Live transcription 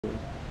Sir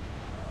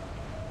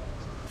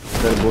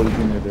बोल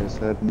क्यों नहीं रहे?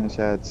 सर ने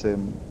शायद से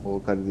वो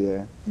कर दिया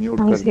है, म्यूट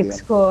हम कर दिया। Six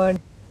squad.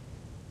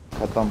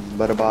 खत्म,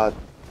 बर्बाद,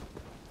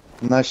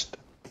 नष्ट।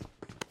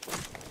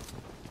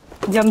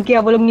 जम किया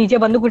वो लोग नीचे,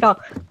 बंदूक उठाओ,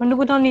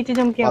 नीचे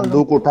जम किया वो लोग।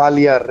 बंदूक उठा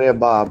लिया। अरे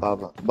वाह वाह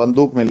वाह,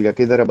 बंदूक मिल गया।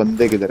 किधर है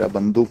बंदे? किधर है?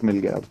 बंदूक मिल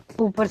गया। अब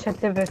ऊपर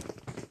छत्ते पे।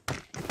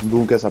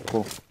 दूं क्या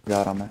सबको?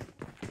 जा रहा मैं,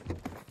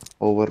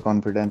 ओवर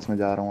कॉन्फिडेंस में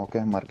जा रहा हूँ।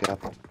 ओके, मर के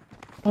आता हूँ।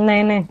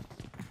 नहीं नहीं,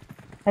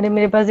 अरे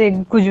मेरे पास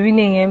एक कुछ भी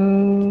नहीं है,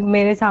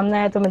 मेरे सामने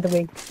आया तो मैं तो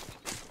गई।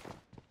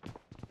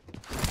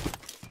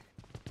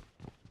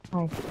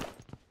 हाँ।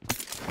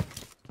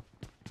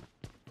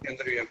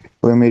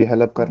 कोई मेरी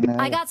हेल्प करने I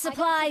आएगा? got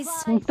supplies.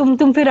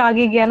 तुम फिर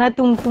आगे गया ना,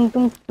 तू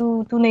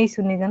नहीं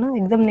सुनेगा ना,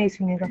 एकदम नहीं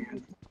सुनेगा।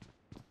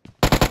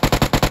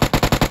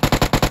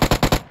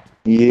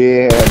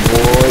 ये है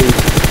बॉय।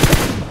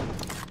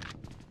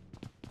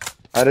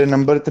 अरे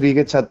नंबर 3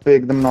 के छत पे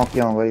एकदम नॉक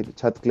किया हूँ भाई।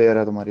 छत क्लियर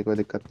है तुम्हारी, कोई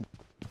दिक्कत नहीं।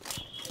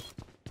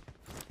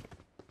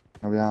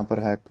 अब यहाँ पर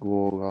हैक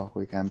वो होगा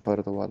कोई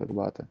कैंपर, तो वो अलग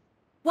बात है।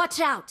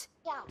 Watch out.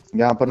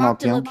 यहाँ पर नॉक Marked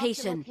a किया हूँ।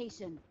 location.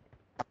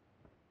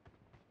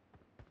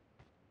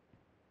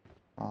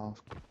 हाँ,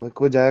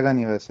 कोई जाएगा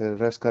नहीं वैसे।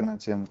 रेस्ट करना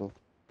चाहिए हमको।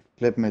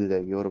 क्लिप मिल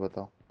जाएगी। और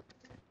बताओ।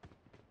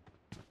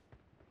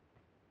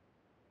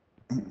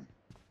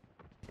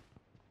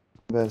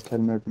 बेस्ट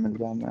हेलमेट मिल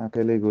गया। मैं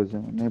अकेले ही घुस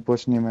जाऊँ। नहीं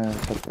पुश नहीं, मैं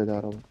छत पे जा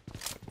रहा हूँ।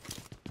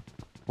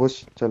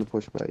 पुश, चल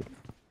पुश भाई।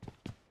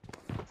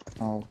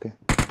 हाँ ओके।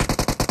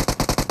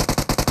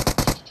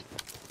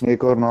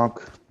 एक और नॉक,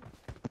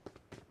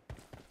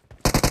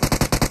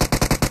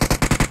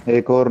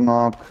 एक और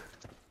नॉक।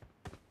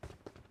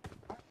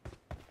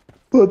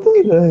 पता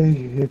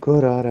नहीं, एक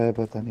और आ रहा है,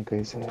 पता नहीं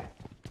कैसे। ये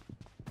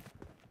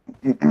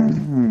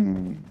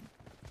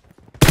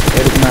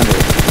रुकना दे।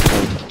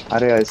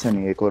 अरे ऐसे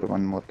नहीं, एक और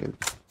वन मोर किल।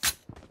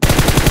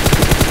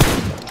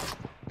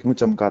 क्यों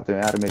चमकाते हो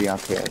यार मेरी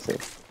आंखें ऐसे?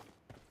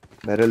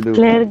 बैरल भी उठा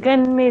फ्लेयर लिया।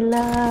 गन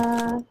मिला।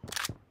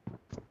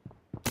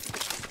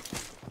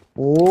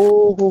 ओ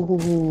हो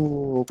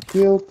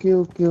okay okay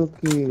okay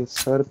okay.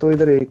 Sir तो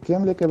इधर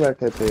एकेएम लेके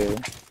बैठे थे।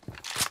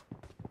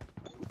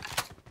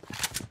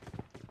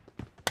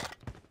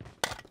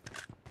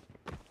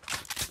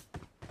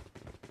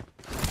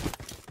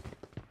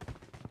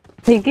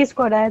 एक ही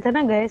स्क्वाड आया था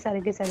ना, गए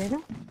सारे के सारे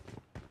ना।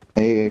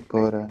 एक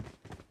और है।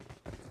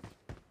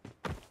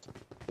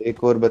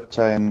 एक और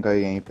बच्चा है इनका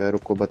यहीं पे,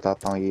 रुको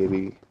बताता हूँ। ये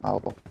भी आओ।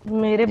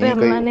 मेरे पे यहीं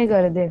का ही हमला नहीं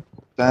कर दे।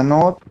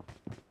 तैनो।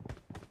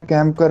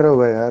 कैंप कर रहे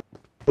हो यार?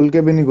 खुल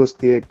के भी नहीं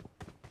घुसती एक।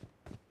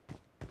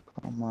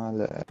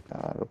 कमाल है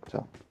यार। रुक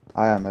जा,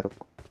 आया मैं, रुक।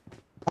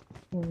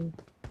 हम्म।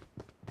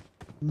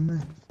 मैं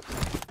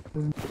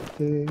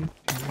तुमसे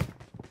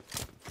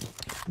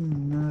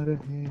न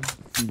रहे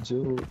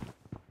जो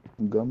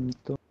गम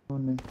तो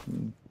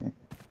नहीं है।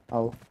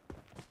 आओ।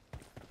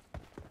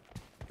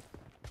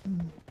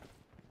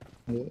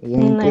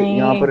 यहीं पे,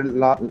 यहाँ नहीं। पर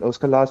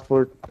उसका लास्ट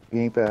पोर्ट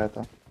यहीं पे आया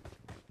था।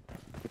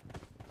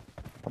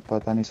 अब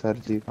पता नहीं सर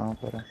जी कहाँ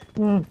पर है।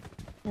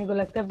 मेरे को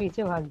लगता है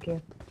पीछे भाग गया।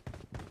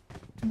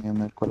 ये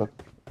मेरे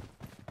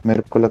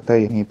को लगता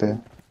है यहीं पे है।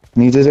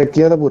 नीचे चेक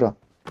किया था पूरा।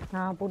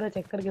 हाँ, पूरा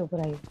चेक करके ऊपर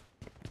आई।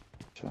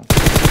 अच्छा,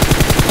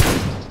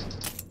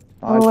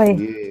 ओ आज भाई,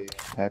 ये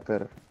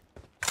हैकर।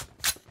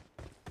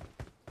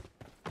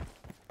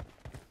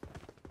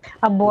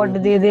 अब बॉट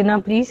दे देना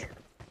प्लीज।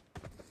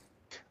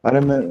 अरे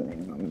मैं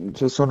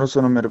जो, सुनो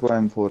सुनो, मेरे को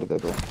M4 दे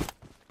दो।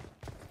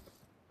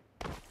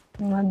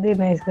 मत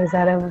देना, इसका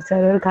सारा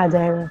सर्वर खा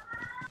जाएगा।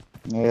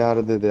 ये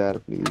यार दे दे यार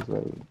प्लीज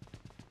भाई।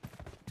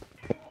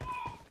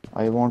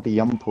 I want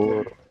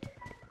M4।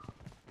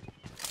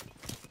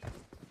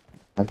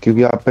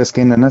 क्योंकि आप पे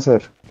स्किन है ना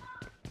सर।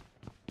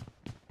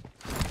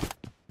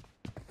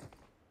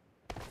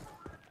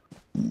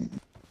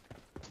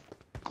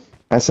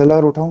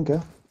 SLR उठाऊं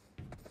क्या?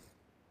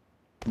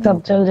 नहीं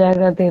सब चल उठाऊं।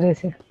 जाएगा तेरे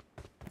से।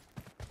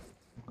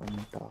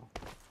 घंटा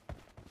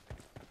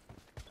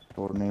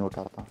और नहीं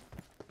उठाता।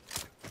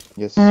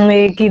 यस।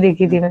 एक ही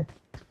देखी थी मैं।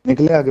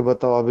 निकले आगे,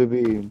 बताओ। अभी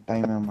भी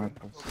टाइम है हमारे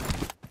पास।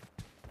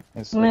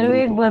 यस मेरे को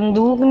अभी। एक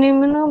बंदूक नहीं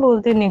मिला,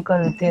 बोलते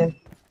निकलते।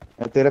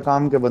 तेरा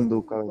काम क्या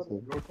बंदूक का वैसे?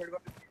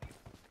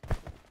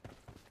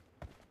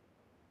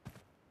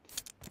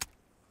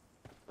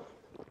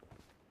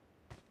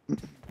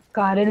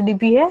 कार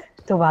एलडीपी है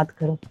तो बात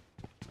करो।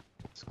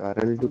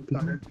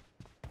 ScarLDP है?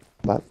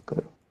 बात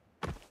करो,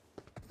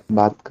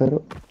 बात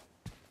करो।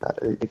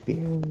 ScarLDP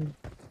है,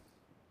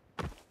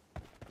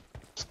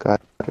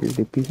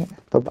 ScarLDP है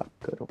तो बात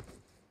करो।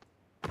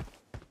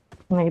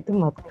 नहीं तो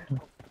मत करो।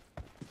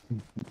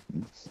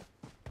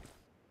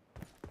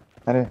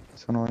 अरे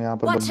सुनो, यहाँ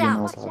पर Watch बग्गी में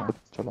out. उठा रहा है।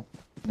 चलो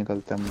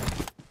निकलते हैं हम लोग।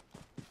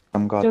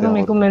 धमकाते चलो, हैं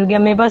मेरे और को क्या। मिल गया,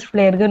 मेरे पास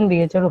फ्लेयर गन भी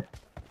है, चलो।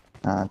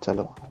 हाँ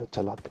चलो,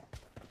 चलाते हैं।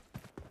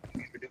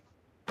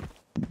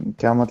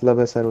 क्या मतलब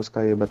है सर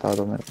उसका, ये बता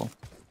दो मेरे को।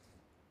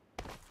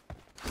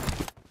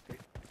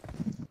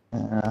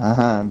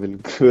 हाँ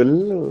बिल्कुल।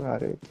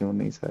 अरे क्यों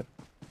नहीं सर,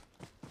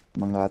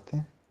 मंगाते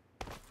हैं।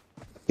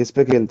 किस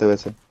पे खेलते हो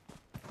वैसे?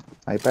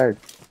 iPad?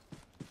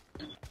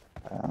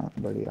 हाँ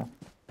बढ़िया।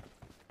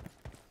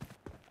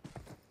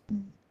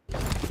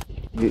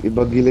 ये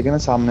बग्गी लेके ना,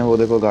 सामने वो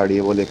देखो गाड़ी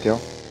है, वो लेके आओ।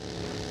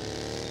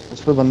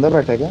 उस पे बंदा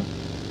बैठा है क्या?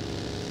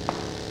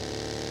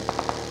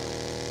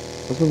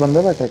 उस पे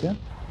बंदा बैठा है क्या?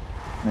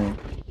 नहीं।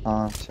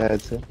 हाँ शायद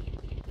से।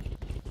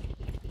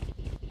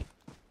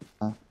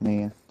 हाँ नहीं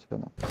है,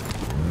 चलो।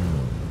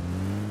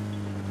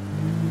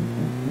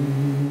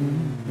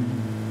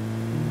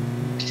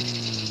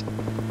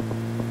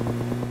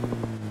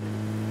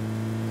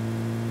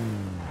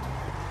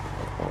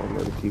 और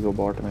लड़की को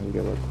बॉट मिल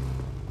गया बस।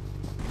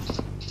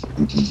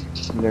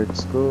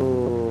 Let's go.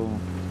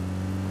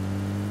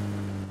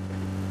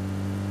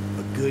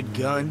 A good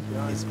gun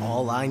is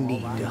all I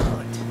need to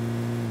hunt.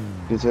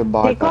 पीछे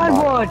बाट एक है, और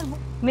बाट। बॉट,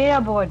 मेरा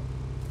बॉट।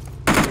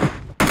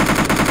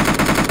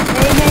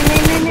 नहीं नहीं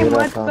नहीं नहीं नहीं,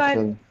 तेरा मत था कर।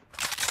 चल।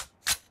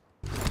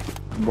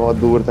 बहुत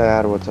दूर था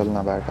यार वो,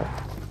 चलना बैठा।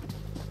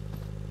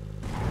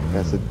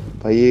 कैसे?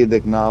 भाई ये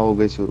देखना हो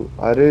गई शुरू।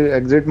 अरे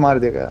एग्जिट मार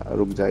देगा,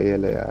 रुक जाइए,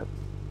 ले यार।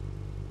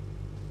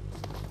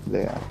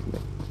 ले यार ले।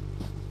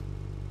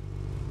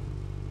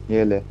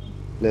 ये ले।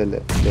 ले ले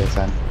ले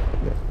सन।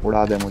 ले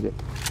उड़ा दे मुझे।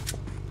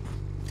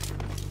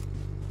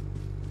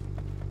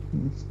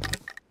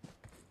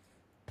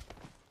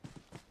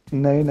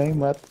 नहीं नहीं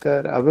मत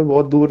कर, अबे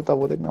बहुत दूर था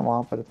वो, देखना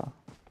वहां पर था।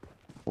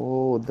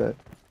 वो उधर।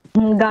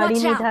 गाड़ी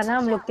Watch नहीं था out! ना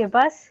हम लोग के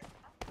पास।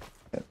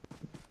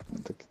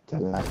 तो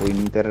चलना कोई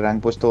नहीं, तेरा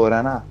रैंक पुश तो हो रहा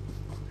है ना।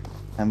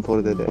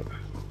 M4 दे दे।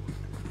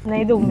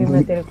 नहीं दूंगी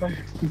मैं तेरे को।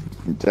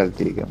 चल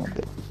ठीक है, मत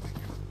दे।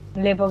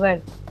 ले पकड़।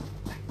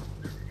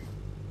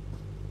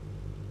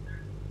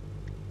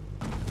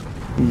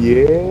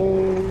 ये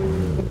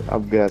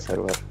अब गया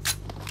सर्वर।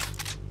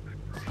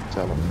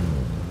 चलो।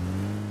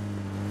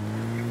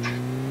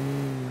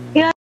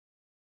 यार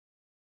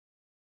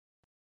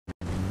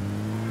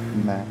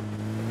मैं।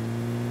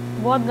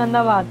 बहुत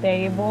गंदा बात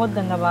है ये, बहुत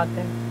गंदा बात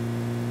है।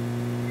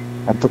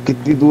 अब तो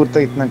कितनी दूर था,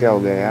 इतना क्या हो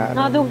गया यार।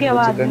 हाँ तो क्या तो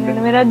बात चिकन है,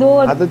 डिनर। मेरा दो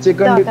हाँ तो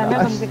चिकन जाता ना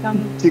डिनर। कम से कम।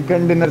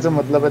 चिकन डिनर से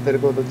मतलब है तेरे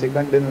को, तो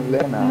चिकन डिनर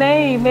लेना।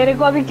 नहीं, मेरे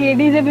को अभी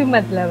केडी से भी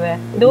मतलब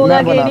है। दो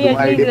का मैं बना केडी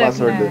दूंगा, आईडी एटलीस्ट रखना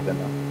पासवर्ड दे है।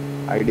 देना।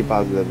 आईडी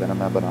पास दे देना,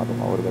 मैं बना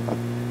दूंगा, और बता।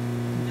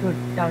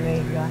 झूठा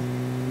रहेगा।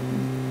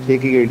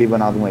 ठीक ही आईडी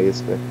बना दूंगा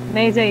इस पे।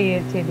 नहीं चाहिए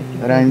केडी की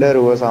केडी। रेंडर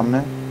हुआ सामने।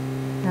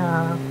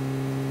 हाँ।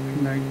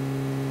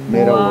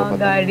 मेरा हुआ हुआ पता नहीं।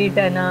 गाड़ी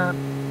टना।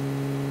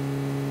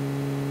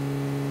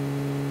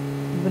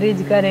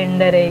 ब्रिज का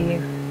रेंडर है ये।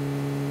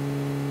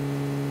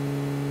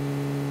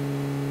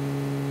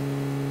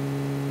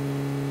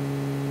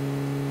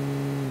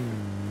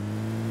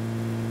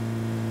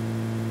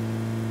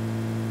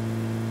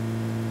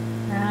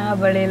 हाँ,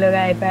 बड़े लोग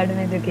आईपैड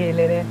में जो खेल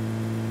रहे हैं।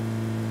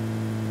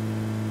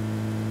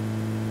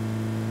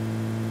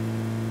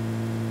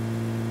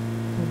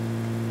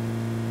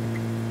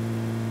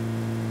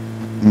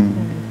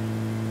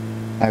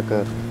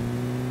 हैकर।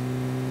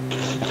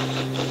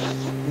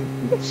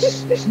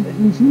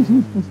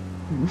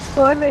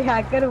 कौन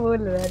हैकर बोल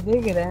रहा है,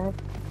 देख रहा है।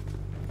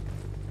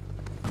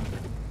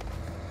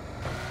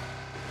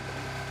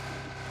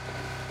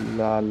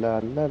 ला ला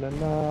ला ला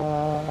ला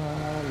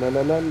ला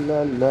ला ला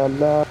ला ला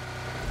ला।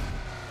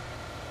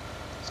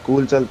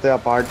 स्कूल चलते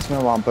अपार्ट्स में,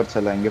 वहां पर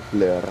चलाएंगे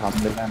फ्लेयर हम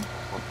लेना।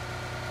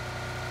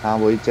 हाँ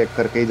वही चेक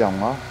करके ही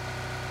जाऊंगा।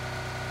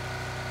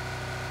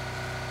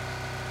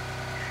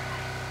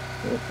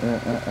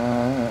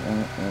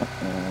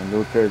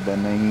 लूटेड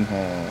नहीं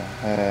है।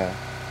 है।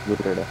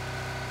 लूटेड है।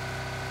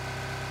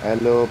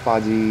 हेलो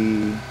पाजी।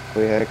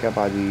 कोई है क्या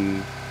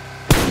पाजी?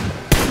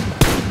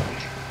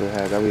 कोई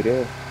है क्या वीरे?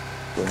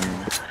 कोई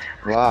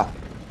नहीं। वाह।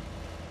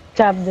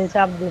 चाप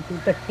दे तू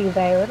टट्टी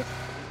ड्राइवर।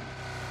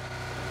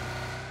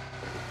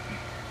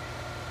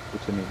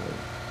 कुछ नहीं भाई।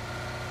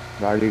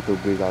 गाड़ी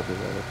टूट गई जाते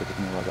जाते, कुछ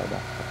नहीं हुआ ज्यादा।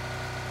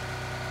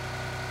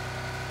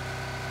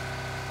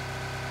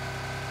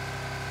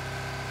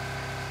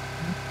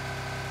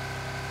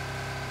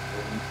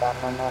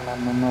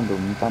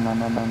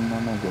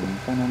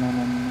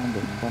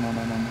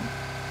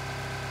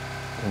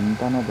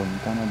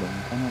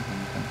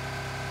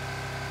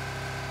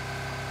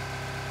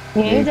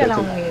 यही यहीं पे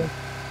चलाऊंगे। चलाएंगे।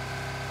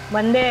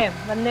 बंदे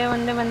बंदे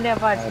बंदे बंदे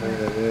अपार्ट्स अरे में।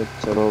 अरे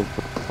चलो।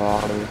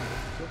 बाहर।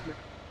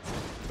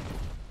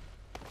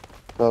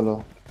 चलो।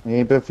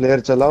 यहीं पे फ्लेयर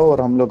चलाओ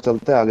और हम लोग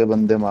चलते हैं आगे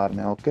बंदे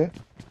मारने, ओके।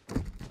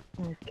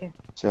 ओके।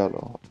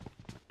 चलो।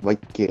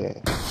 वही है।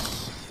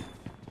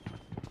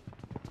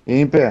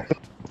 यहीं पे है।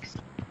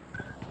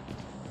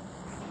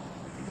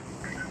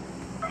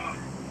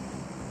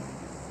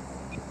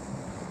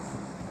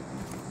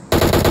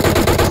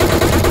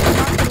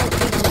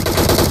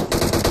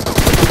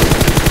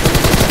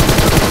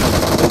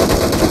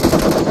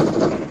 Marked a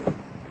location.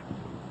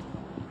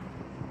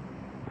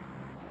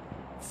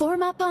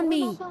 Form up on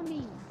me!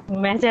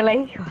 मैं चलाई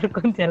और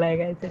कौन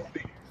चलाएगा इसे?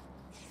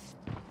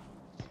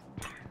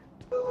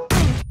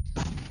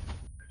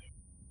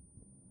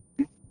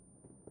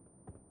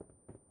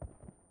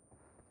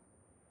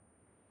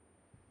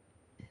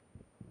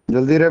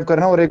 जल्दी रेव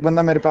करना, और एक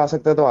बंदा मेरे पे आ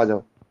सकता है तो आ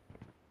जाओ।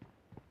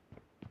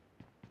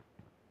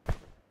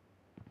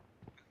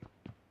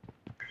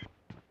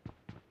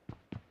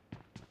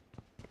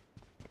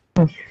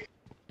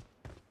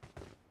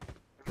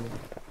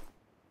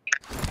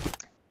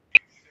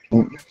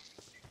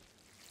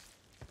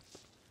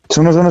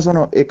 सुनो सुनो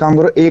सुनो, एक काम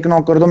करो, एक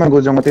नॉक कर दो, मैं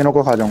घुस जाऊंगा, तीनों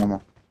को खा जाऊंगा मैं।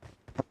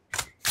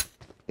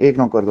 एक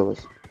नॉक कर दो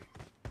बस।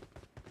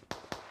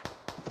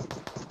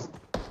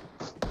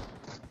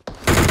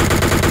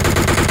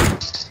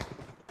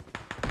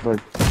 बट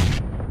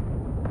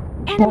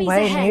ओ Enemies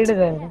भाई नीड ahead!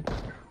 गए।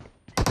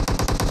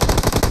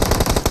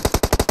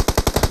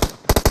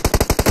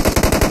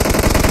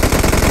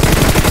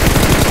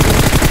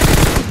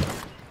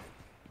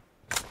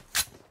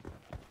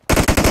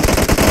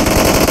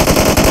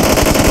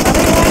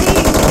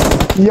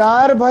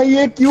 यार भाई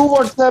ये क्यों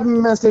व्हाट्सएप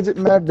मैसेज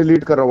मैं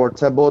डिलीट कर रहा हूँ,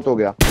 व्हाट्सएप बहुत हो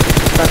गया,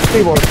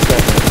 टट्टी व्हाट्सएप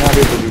है, मैं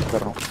अभी डिलीट कर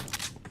रहा हूँ।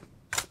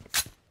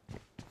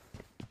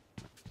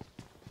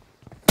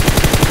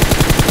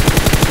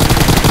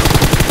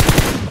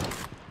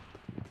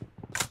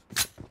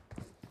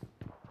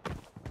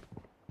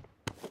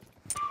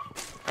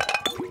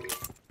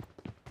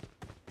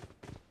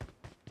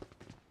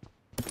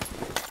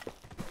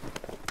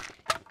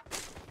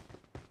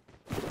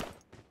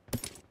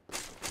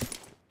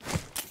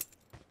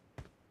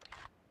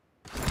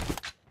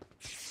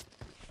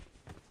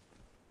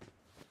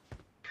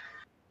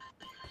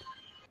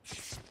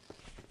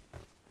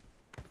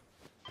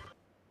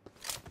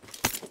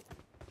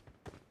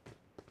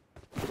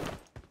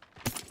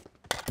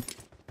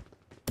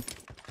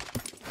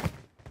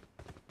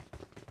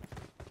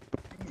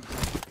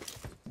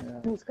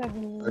 उसका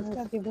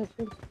डिब्बा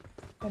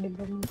का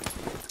डिब्बा में।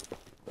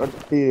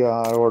 टट्टी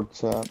यार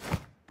व्हाट्सएप।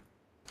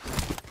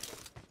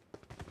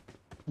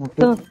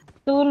 तो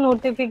तू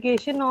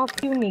नोटिफिकेशन ऑफ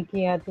क्यों नहीं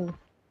किया तू?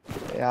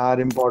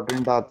 यार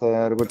इम्पोर्टेंट आता है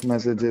यार कुछ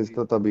मैसेजेस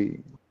तो तभी।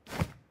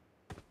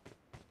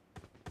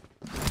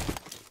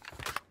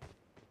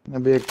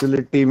 अभी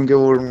एक्चुअली टीम के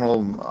वो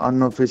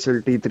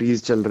अनऑफिशियल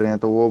T3s चल रहे हैं,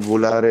 तो वो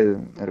बुला रहे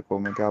मेरे को,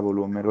 मैं क्या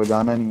बोलूं, मेरे को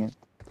जाना नहीं है।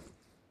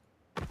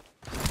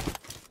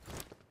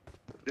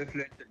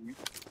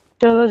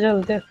 चलो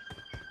चलते।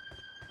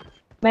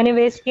 मैंने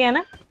वेस्ट किया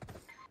ना,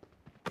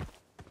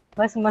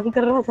 बस मन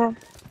कर रहा था।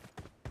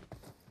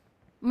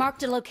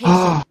 Marked a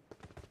location.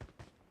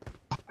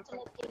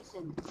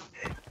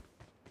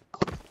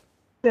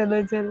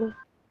 चलो चलो।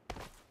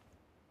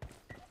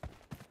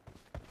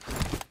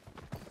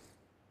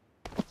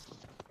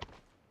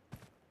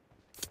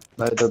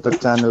 भाई तब तक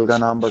चैनल का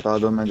नाम बता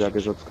दो, मैं जाके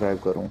सब्सक्राइब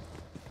करूं।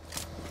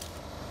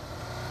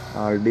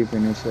 RD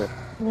finisher.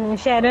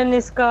 शेरन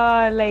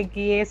इसका लाइक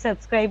ये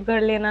सब्सक्राइब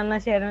कर लेना ना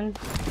शेरन।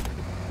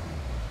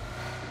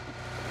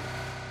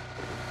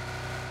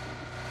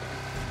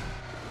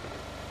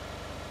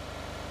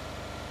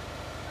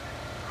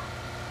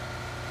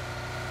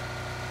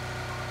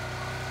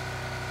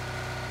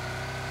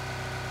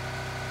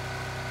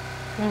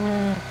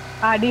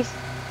 आदिश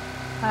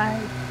हाय।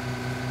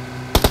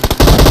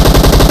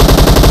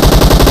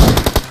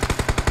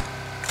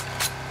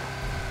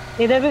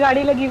 इधर भी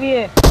गाड़ी लगी हुई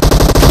है।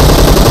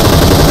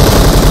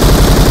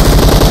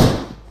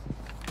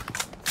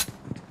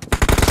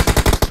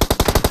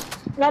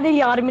 अरे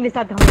यार मेरे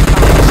साथ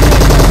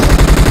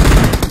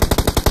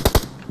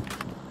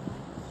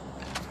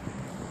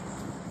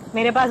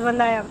मेरे पास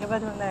बंदा आया, मेरे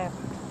पास बंदा आया।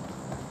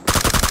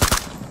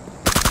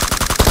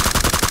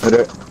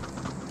 अरे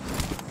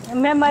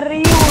मैं मर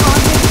रही हूँ।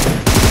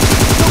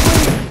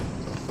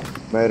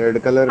 भाई रेड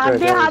कलर का हाथ है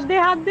दे क्या? हाथ दे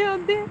हाथ दे हाथ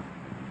दे।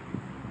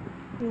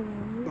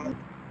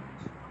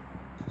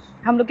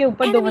 हम लोग के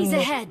ऊपर दो Enemies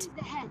बंदे। ahead!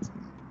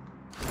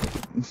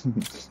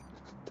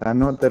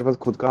 थानो तेरे पास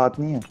खुद का हाथ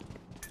नहीं है?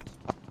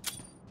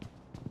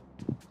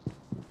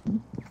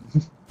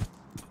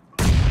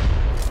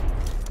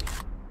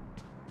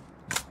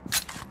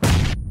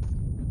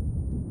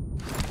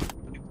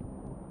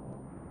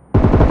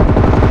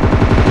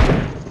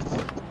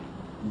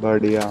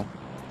 बढ़िया।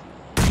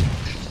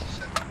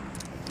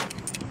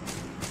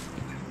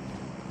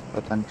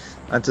 पता नहीं।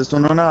 अच्छा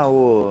सुनो ना,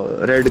 वो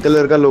रेड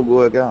कलर का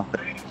लोगो है क्या?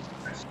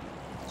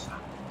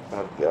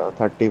 कर दिया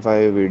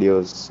 35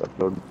 वीडियोस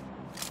अपलोड।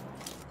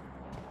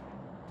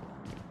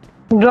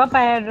 ड्रॉप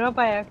आया ड्रॉप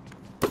आया।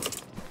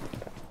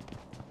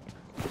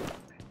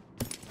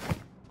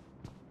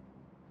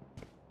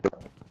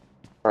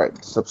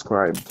 राइट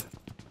सब्सक्राइब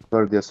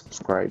कर दिया,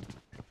 सब्सक्राइब।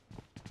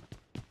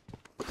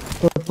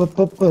 ओ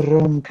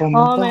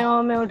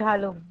मैं उठा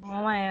लो।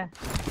 ओ आया।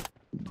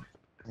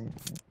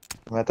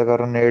 मैं तो कर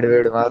रहा हूँ नेड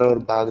वेड मारो और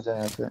भाग जाए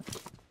यहाँ से।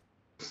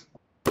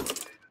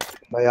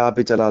 भाई आप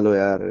ही चला लो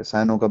यार,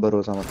 सैनो का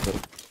भरोसा मत करो।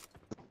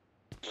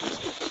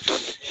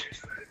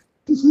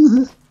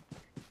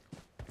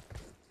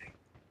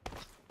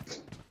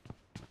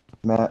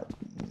 मैं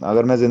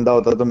अगर मैं जिंदा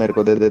होता तो मेरे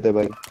को दे देते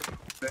भाई।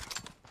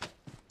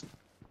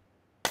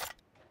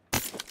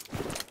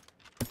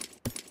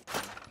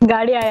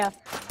 गाड़ी आया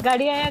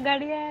गाड़ी आया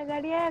गाड़ी आया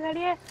गाड़ी आया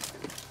गाड़ी आया।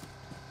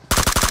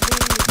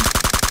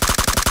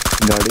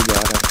 गाड़ी जा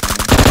रहा है।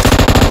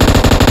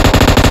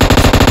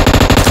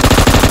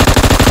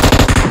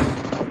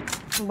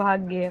 भाग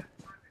गया।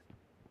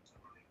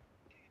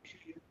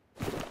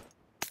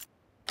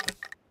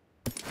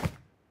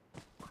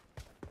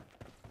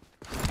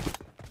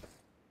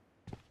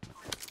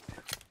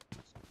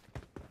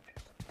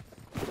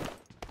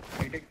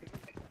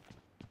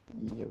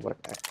 ये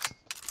व्हाट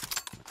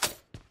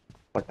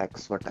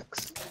वटैक्स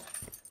वटैक्स।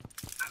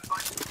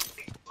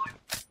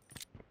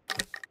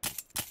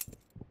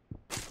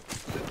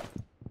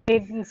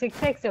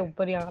 6x है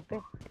ऊपर यहाँ पे।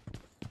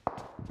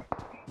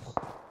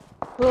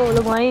 वो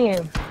लोग वहीं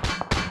हैं।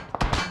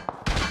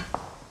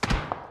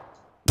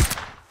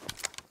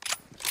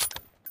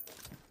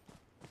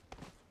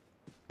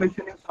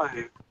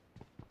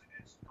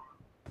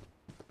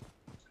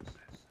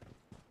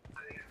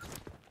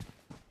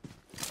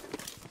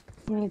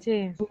 नीचे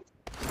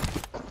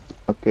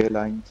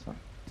अकेला इंसान।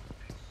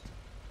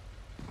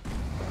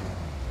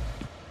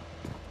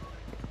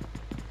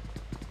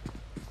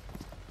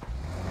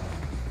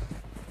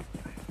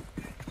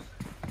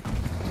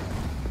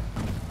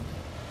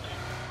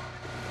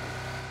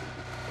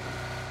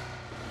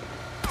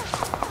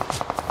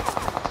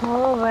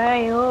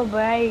 ओ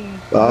भाई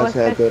काश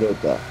हैकर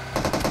होता।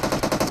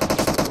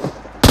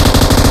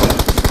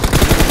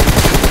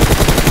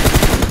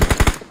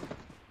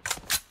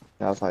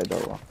 क्या फायदा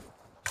हुआ?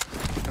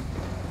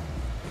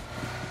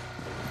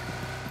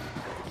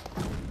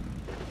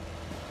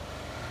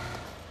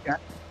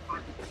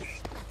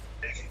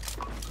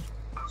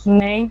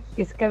 नहीं,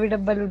 इसका भी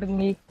डब्बा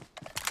लूटूंगी।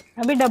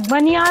 अभी डब्बा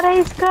नहीं आ रहा है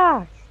इसका।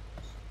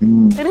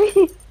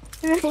 अरे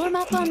Form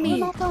up on me.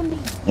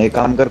 एक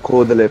काम कर,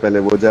 खोद ले पहले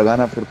वो जगह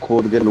ना, फिर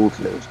खोद के लूट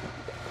ले उसको।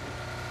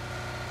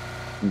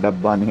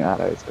 डब्बा नहीं आ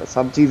रहा है इसका।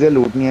 सब चीजें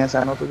लूटनी है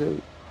सैनो तुझे।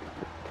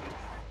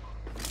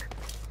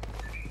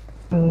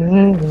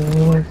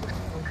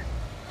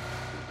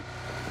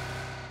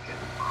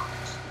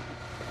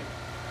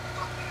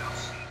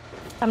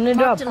 हमने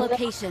drop. Marked a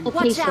location.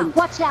 Watch out.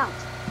 Watch out.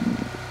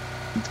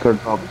 इसको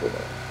ड्रॉप दो।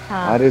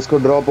 हाँ अरे इसको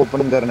ड्रॉप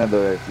ओपन करने दो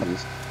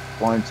एटलीस्ट,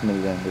 पॉइंट्स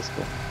मिल जाएंगे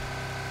इसको।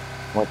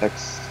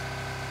 वॉटेक्स।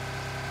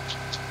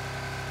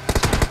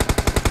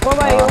 ओ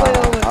भाई ओ भाई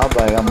ओ भाई। अब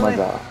आएगा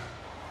मजा।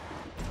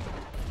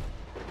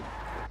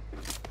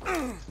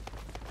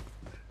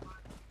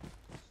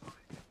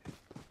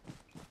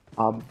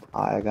 अब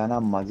आएगा ना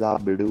मजा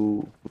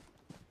बिड़ू।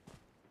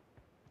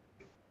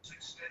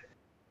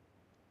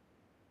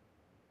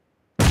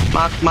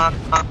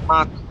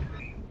 मार्क।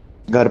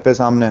 घर पे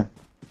सामने।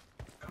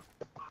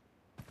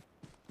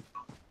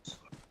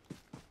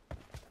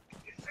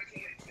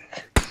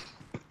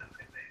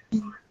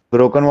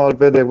 ब्रोकन वॉल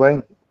पे देख भाई,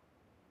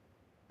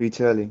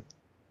 पीछे वाली।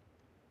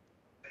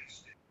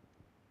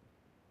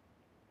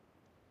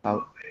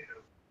 अब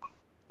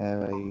है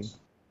भाई।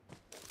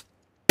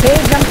 ये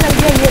जंप कर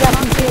गया, ये रहा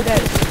पीछे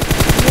इधर।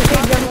 ये से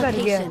Marked a जंप कर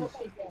गया। location.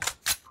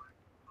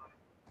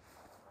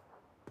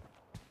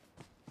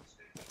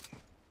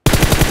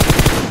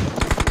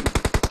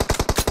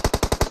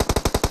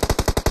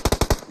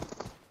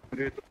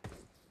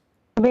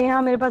 अबे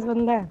यहाँ मेरे पास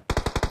बंदा है।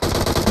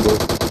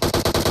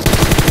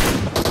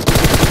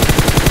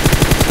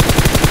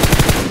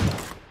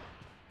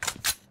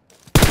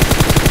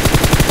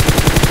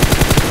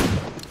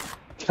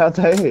 क्या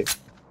था ये?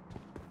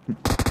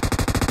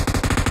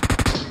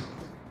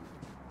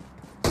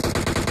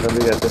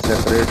 तभी ऐसे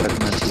सेपरेट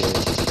रखना चाहिए।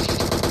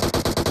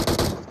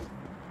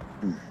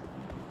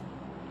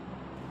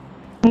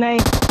 नहीं,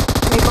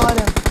 एक और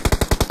है।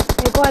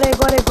 एक और है।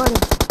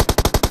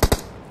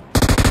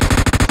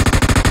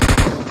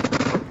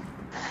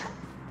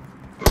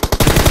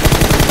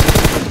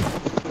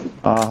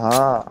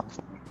 आहा।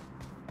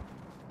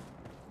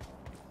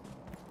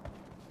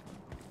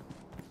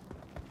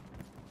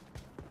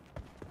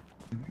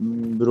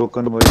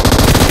 Broken wall.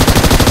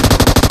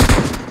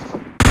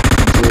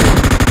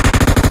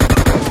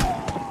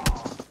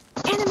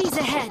 Enemies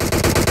ahead.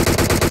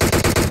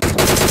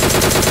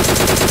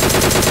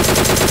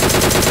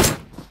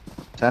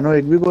 सैनो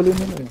एक भी गोली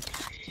नहीं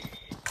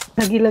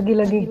लगी।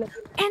 लगी।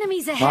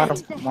 Enemies मार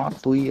ahead. मार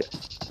तू ही है।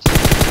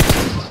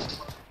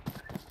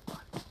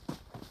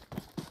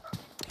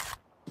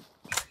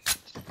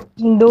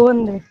 दो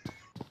बंदे।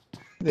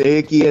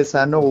 एक ही है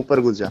सैनो, ऊपर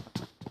घुस जा।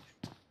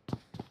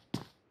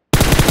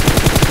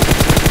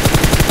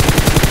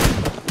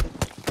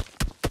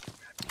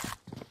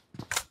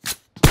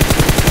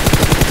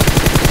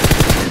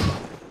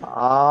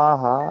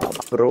 आहा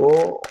ब्रो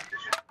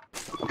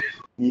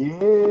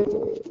ये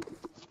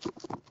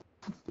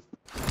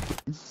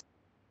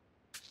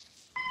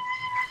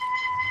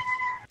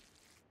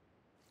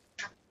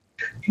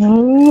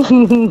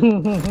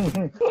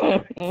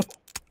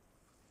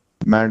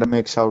मैडम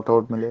एक शाउट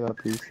आउट मिलेगा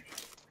प्लीज?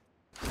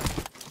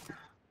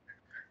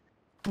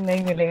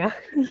 नहीं मिलेगा।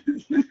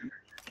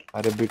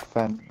 अरे big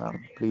fan ma'am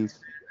please,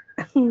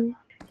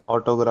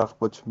 autograph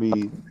कुछ भी।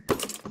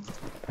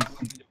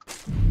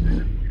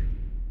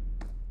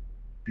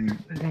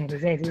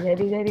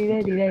 वेरी।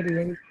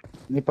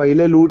 नहीं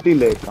पहले लूट ही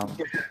ले काम।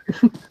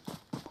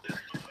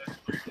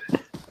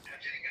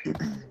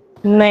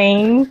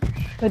 नहीं,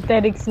 उतना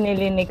रिक्स नहीं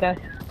लेने का।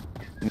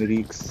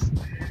 रिक्स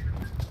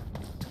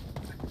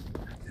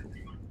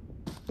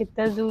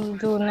कितना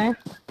जोन है?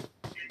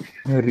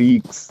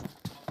 रिक्स।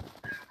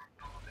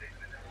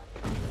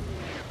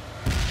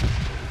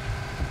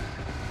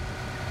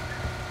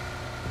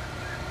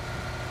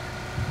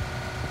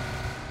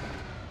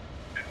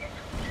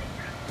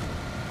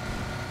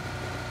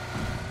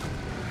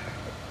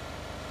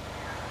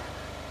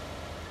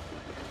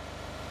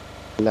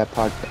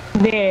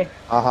 लेपर्ड। दे।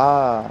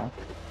 आहा,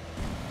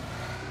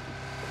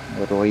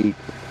 रोइट,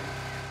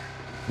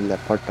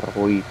 लेपर्ड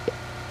रोइट।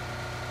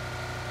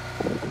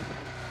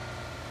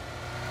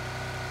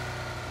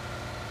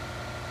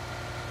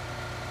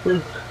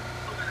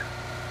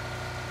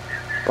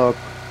 पक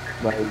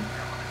भाई।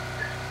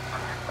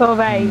 तो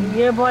भाई हम्म,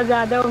 ये बहुत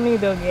ज्यादा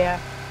उम्मीद हो गया।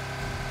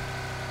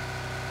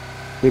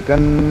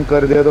 चिकन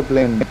कर दिया तो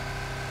प्लेन।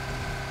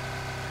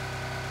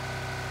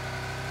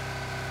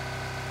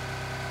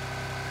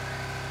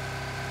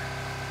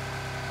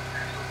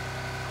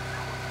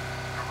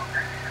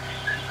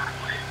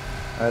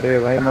 अरे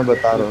भाई मैं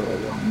बता रहा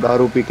हूँ,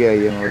 दारू पी के आई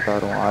है, मैं बता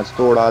रहा हूँ, आज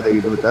तो उड़ा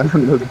देगी दो चार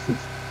लोग।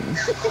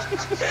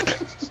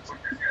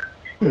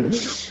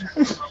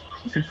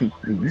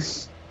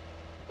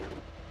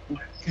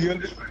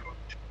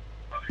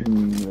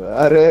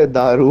 अरे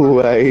दारू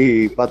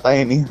भाई, पता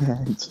ही नहीं है।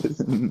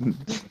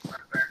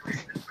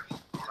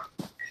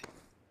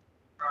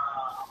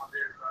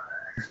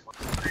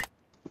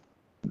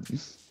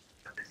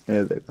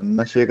 ये देखो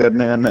नशे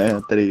करने का नया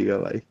तरीका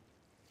भाई,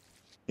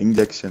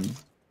 injection.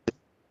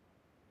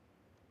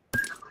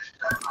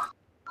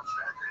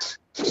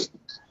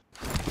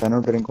 Can you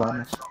drink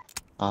one?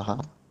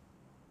 हाँ।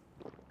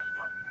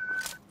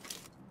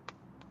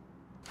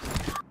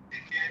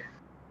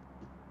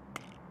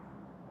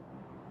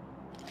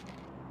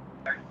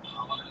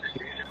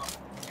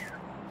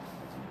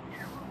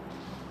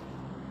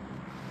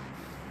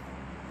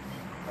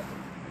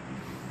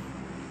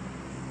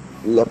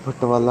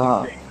 लपट वाला।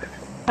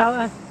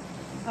 अब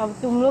अब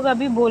तुम लोग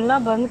अभी बोलना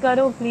बंद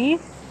करो प्लीज।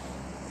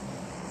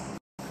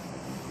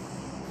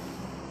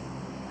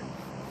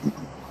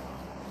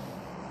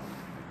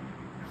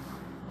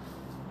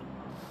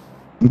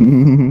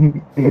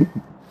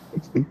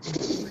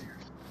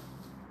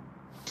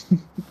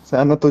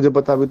 सैनो तुझे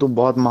पता, अभी तू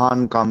बहुत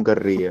महान काम कर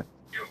रही है।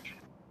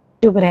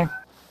 चुप रहे।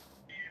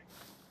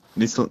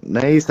 नहीं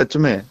नहीं, सच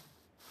में।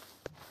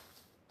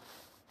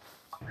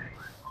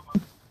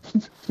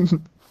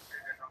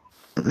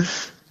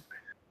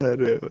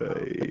 अरे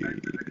भाई।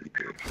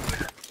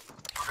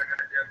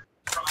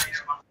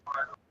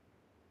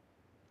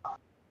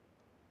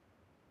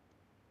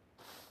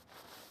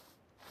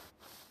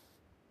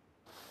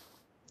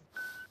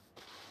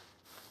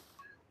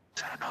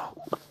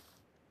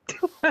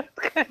 मत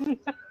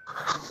करना।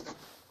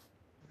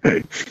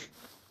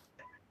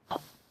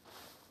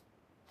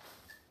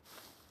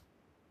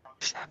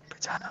 शैक पे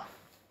जाना।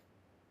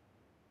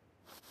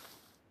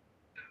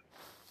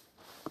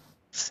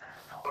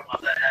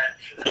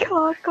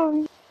 क्या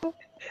कहूँ,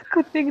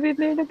 कुत्ते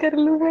ग्रेनेड कर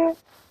लूं मैं।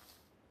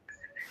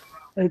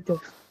 वही तो।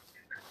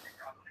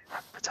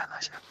 शैक पे जाना,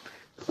 शैक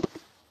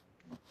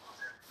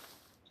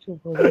चुप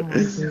हो गया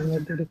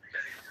मैं तेरे।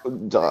 पे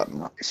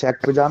जाना,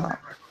 शैक पे जाना।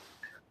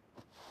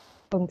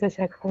 कौन सा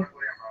शक को?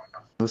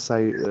 उस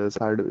साइड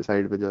साइड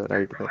साइड पे जाओ,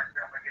 राइट पे।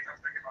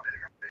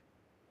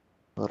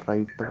 और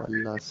राइट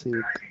वाला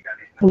सीट।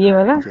 ये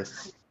वाला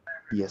यस,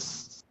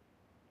 यस,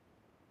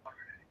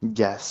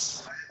 यस,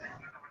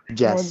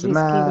 बहुत यस रिस्की लग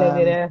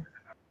मैन। रहा है।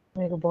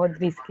 मेरे को बहुत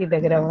रिस्की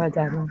लग रहा है वहां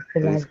जाना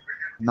फिलहाल। रिस्क,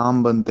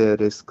 नाम बनते हैं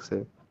रिस्क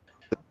से।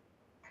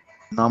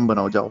 नाम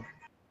बनाओ, जाओ,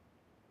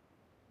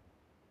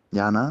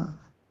 जाना।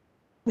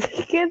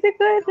 कैसे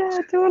कर रहा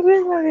है, छोड़ दे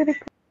मेरे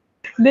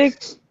को। देख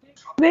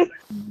देख,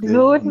 देख,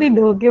 रोज भी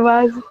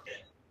धोखेबाज।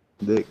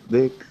 देख,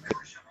 देख,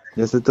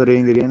 जैसे तो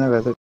रेंग रही है ना,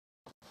 वैसे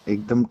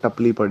एकदम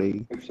टपली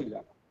पड़ेगी।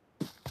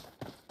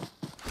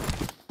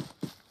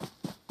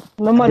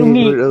 मैं अरे एक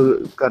मरूंगी।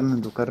 मिनट,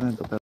 करने दो, करने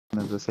दो,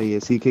 करने दो, सही है,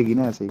 सीखेगी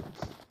ना ऐसे ही।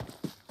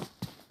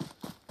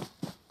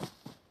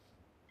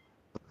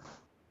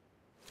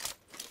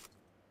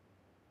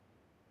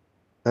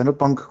 है ना,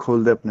 पंख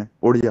खोल दे अपने,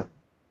 उड़ जा।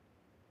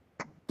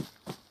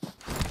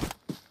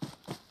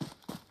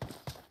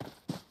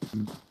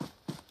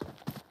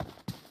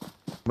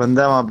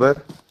 बंदा है वहां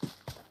पर।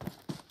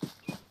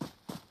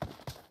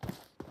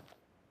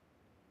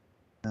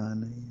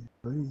 नहीं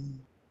कोई,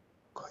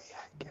 कोई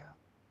है क्या?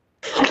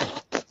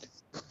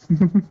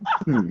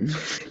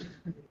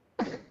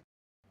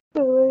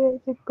 तो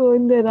ऐसे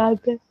कौन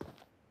डराता है?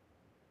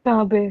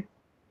 कहाँ पे?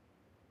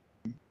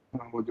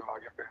 वो जो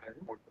आगे पे है,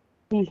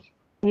 ये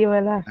ये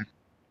वाला, ये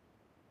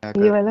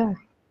हैकर। वाला,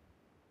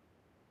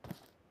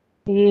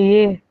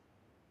 ये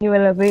ये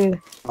वाला पेड़।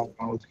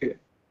 हाँ, उसके।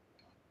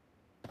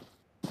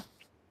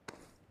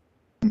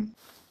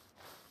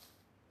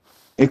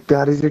 एक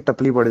प्यारी सी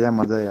टपली पड़ जाए,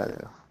 मजा ही आ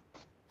जाएगा।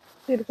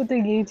 तेरे को तो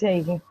यही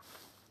चाहिए।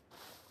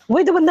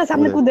 वही तो बंदा वो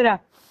सामने देख, कूद रहा।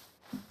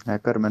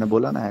 हैकर, मैंने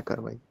बोला ना, हैकर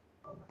भाई।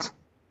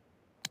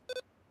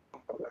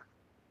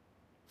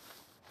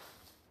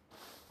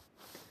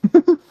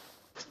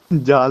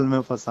 जाल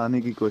में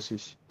फंसाने की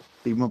कोशिश,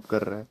 टीम अप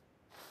कर रहा है।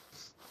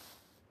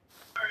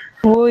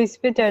 वो इस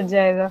पे चढ़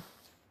जाएगा।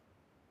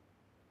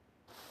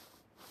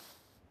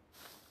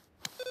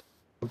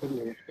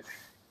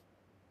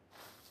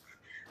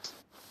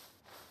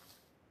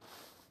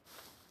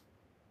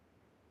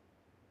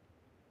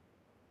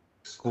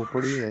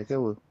 खोपड़ी है क्या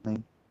वो? नहीं।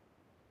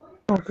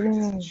 खोपड़ी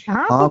में,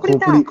 हाँ हाँ खोपड़ी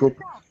था। खोपड़ी,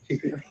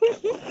 खोपड़ी।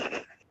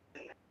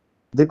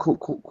 देखो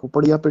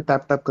खोपड़िया पे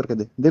टैप टैप करके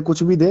दे दे,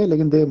 कुछ भी दे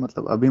लेकिन दे,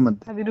 मतलब अभी मत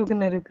दे। अभी रुक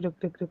ना, रुक रुक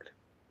रुक रुक।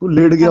 तू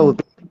लेट गया अब हो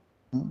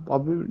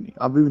अभी भी नहीं,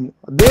 अभी भी नहीं,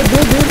 दे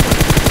दे दे।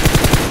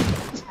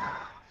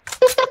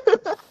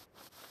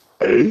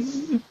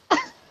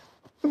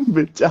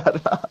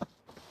 बेचारा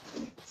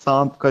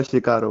सांप का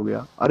शिकार हो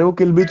गया। अरे वो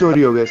किल भी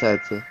चोरी हो गया शायद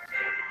से।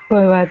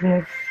 कोई बात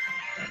नहीं।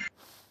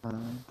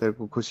 हाँ, तेरे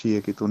को खुशी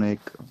है कि तूने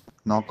एक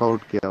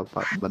नॉकआउट किया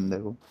बंदे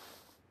को।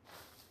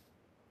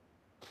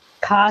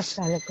 खास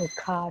साले को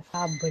खास,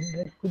 आप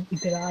बंदर खुद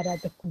इधर आ रहा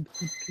था, कूद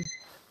कूद के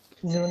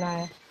जोन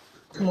आया,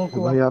 स्मोक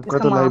हुआ, भाई आपका इसका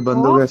तो माँ लाइव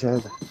बंद हो को गया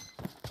शायद।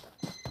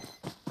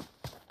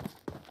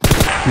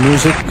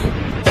 Music.